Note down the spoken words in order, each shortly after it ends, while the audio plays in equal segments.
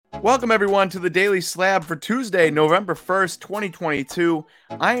Welcome, everyone, to the Daily Slab for Tuesday, November 1st, 2022.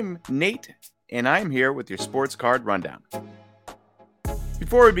 I'm Nate, and I'm here with your sports card rundown.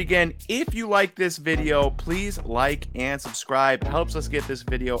 Before we begin, if you like this video, please like and subscribe. It helps us get this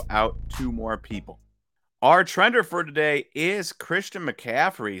video out to more people. Our trender for today is Christian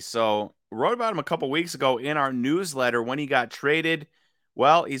McCaffrey. So, wrote about him a couple weeks ago in our newsletter when he got traded.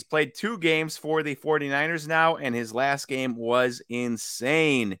 Well, he's played 2 games for the 49ers now, and his last game was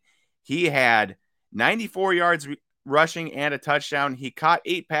insane. He had 94 yards rushing and a touchdown. He caught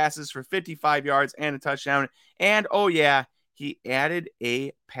 8 passes for 55 yards and a touchdown. And, oh yeah, he added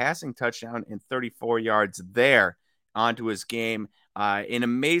a passing touchdown and 34 yards there onto his game. An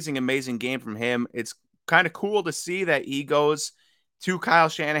amazing, amazing game from him. It's kind of cool to see that he goes to Kyle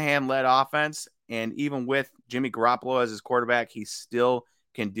Shanahan-led offense, and even with Jimmy Garoppolo as his quarterback, he still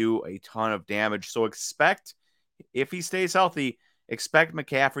can do a ton of damage. So expect, if he stays healthy, expect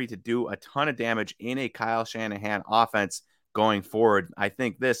McCaffrey to do a ton of damage in a Kyle Shanahan offense going forward. I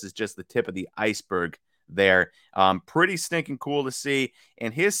think this is just the tip of the iceberg there. Pretty stinking cool to see.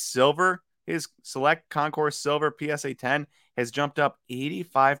 And his Select Concourse Silver PSA 10 has jumped up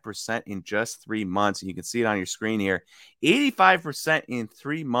 85% in just 3 months. And you can see it on your screen here. 85% in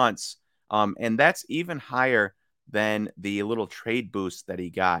 3 months. And that's even higher than the little trade boost that he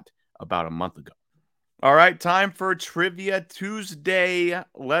got about a month ago. All right, time for Trivia Tuesday.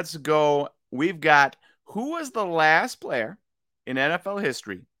 Let's go. We've got, who was the last player in NFL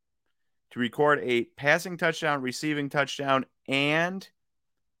history to record a passing touchdown, receiving touchdown, and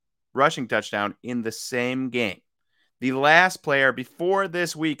rushing touchdown in the same game? The last player before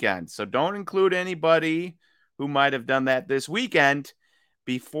this weekend. So don't include anybody who might have done that this weekend.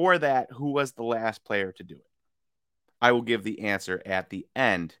 Before that, who was the last player to do it? I will give the answer at the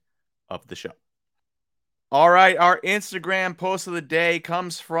end of the show. All right, our Instagram post of the day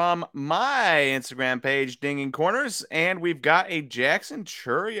comes from my Instagram page, Dinging Corners, and we've got a Jackson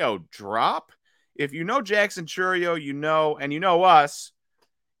Chourio drop. If you know Jackson Chourio, you know, and you know us,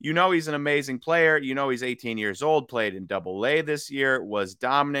 you know he's an amazing player. You know he's 18 years old, played in Double-A this year, was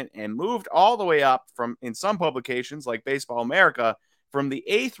dominant, and moved all the way up from, in some publications like Baseball America, from the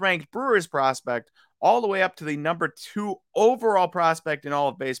 8th-ranked Brewers prospect all the way up to the number 2 overall prospect in all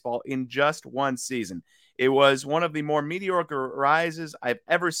of baseball in just one season. It was one of the more mediocre rises I've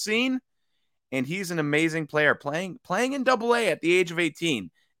ever seen, and he's an amazing player. Playing in Double-A at the age of 18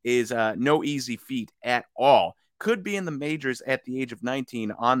 is no easy feat at all. Could be in the majors at the age of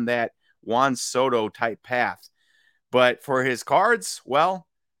 19 on that Juan Soto type path. But for his cards, well,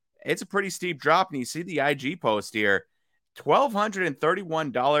 it's a pretty steep drop. And you see the IG post here,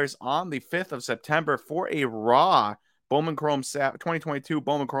 $1,231 on the 5th of September for a raw Bowman Chrome 2022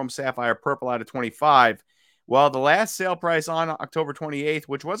 Bowman Chrome Sapphire Purple out of 25. Well, the last sale price on October 28th,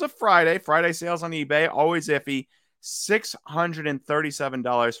 which was a Friday sales on eBay, always iffy,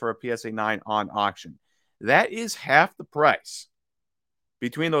 $637 for a PSA 9 on auction. That is half the price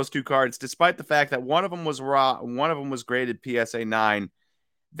between those two cards, despite the fact that one of them was raw and one of them was graded PSA 9.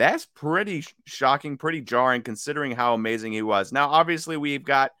 That's pretty shocking, pretty jarring, considering how amazing he was. Now, obviously, we've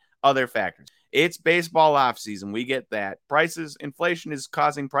got other factors. It's baseball offseason. We get that. Inflation is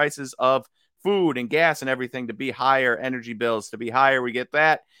causing prices of food and gas and everything to be higher, energy bills to be higher. We get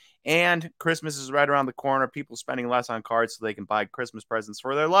that. And Christmas is right around the corner. People spending less on cards so they can buy Christmas presents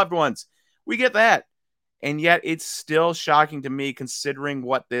for their loved ones. We get that. And yet it's still shocking to me considering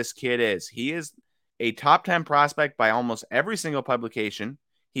what this kid is. He is a top 10 prospect by almost every single publication.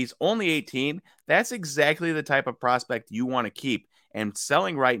 He's only 18. That's exactly the type of prospect you want to keep. And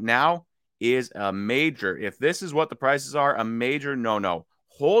selling right now is a major, if this is what the prices are, a major no-no.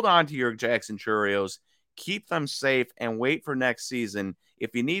 Hold on to your Jackson Chourios. Keep them safe and wait for next season.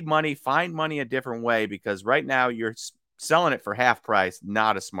 If you need money, find money a different way, because right now you're selling it for half price.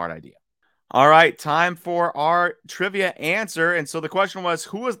 Not a smart idea. All right, time for our trivia answer. And so the question was,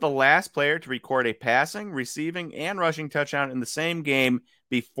 who was the last player to record a passing, receiving, and rushing touchdown in the same game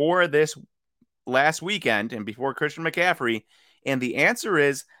before this last weekend and before Christian McCaffrey? And the answer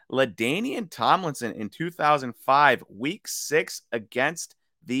is LaDainian Tomlinson in 2005, week 6 against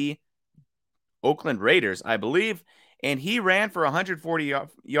the Oakland Raiders, I believe. And he ran for 140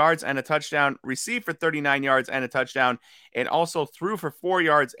 yards and a touchdown, received for 39 yards and a touchdown, and also threw for 4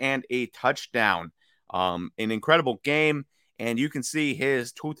 yards and a touchdown. An incredible game. And you can see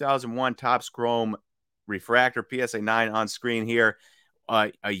his 2001 Topps Chrome Refractor PSA 9 on screen here.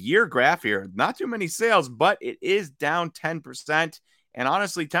 A year graph here. Not too many sales, but it is down 10%. And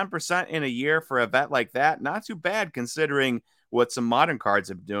honestly, 10% in a year for a vet like that, not too bad considering what some modern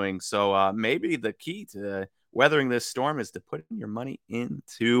cards are doing. So maybe the key to weathering this storm is to put your money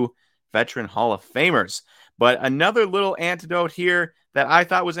into veteran Hall of Famers. But another little antidote here that I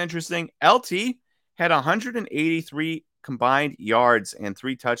thought was interesting, LT had 183 combined yards and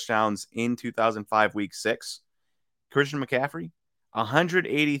 3 touchdowns in 2005 Week 6. Christian McCaffrey,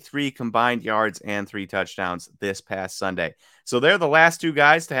 183 combined yards and 3 touchdowns this past Sunday. So they're the last two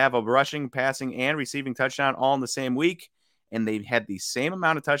guys to have a rushing, passing, and receiving touchdown all in the same week, and they had the same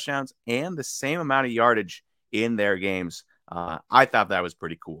amount of touchdowns and the same amount of yardage in their games. I thought that was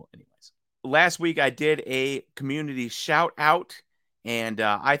pretty cool anyways. Last week, I did a community shout out, and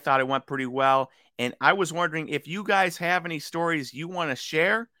I thought it went pretty well. And I was wondering if you guys have any stories you want to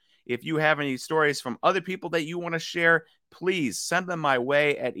share. If you have any stories from other people that you want to share, please send them my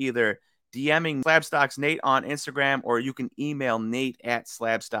way at either DMing Slabstocks Nate on Instagram, or you can email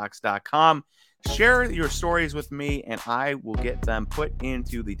nate@slabstocks.com. Share your stories with me, and I will get them put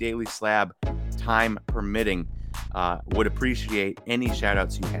into the Daily Slab, time permitting. Would appreciate any shout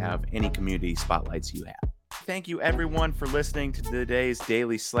outs you have, any community spotlights you have. Thank you everyone for listening to today's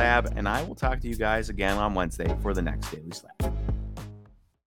Daily Slab, and I will talk to you guys again on Wednesday for the next Daily Slab.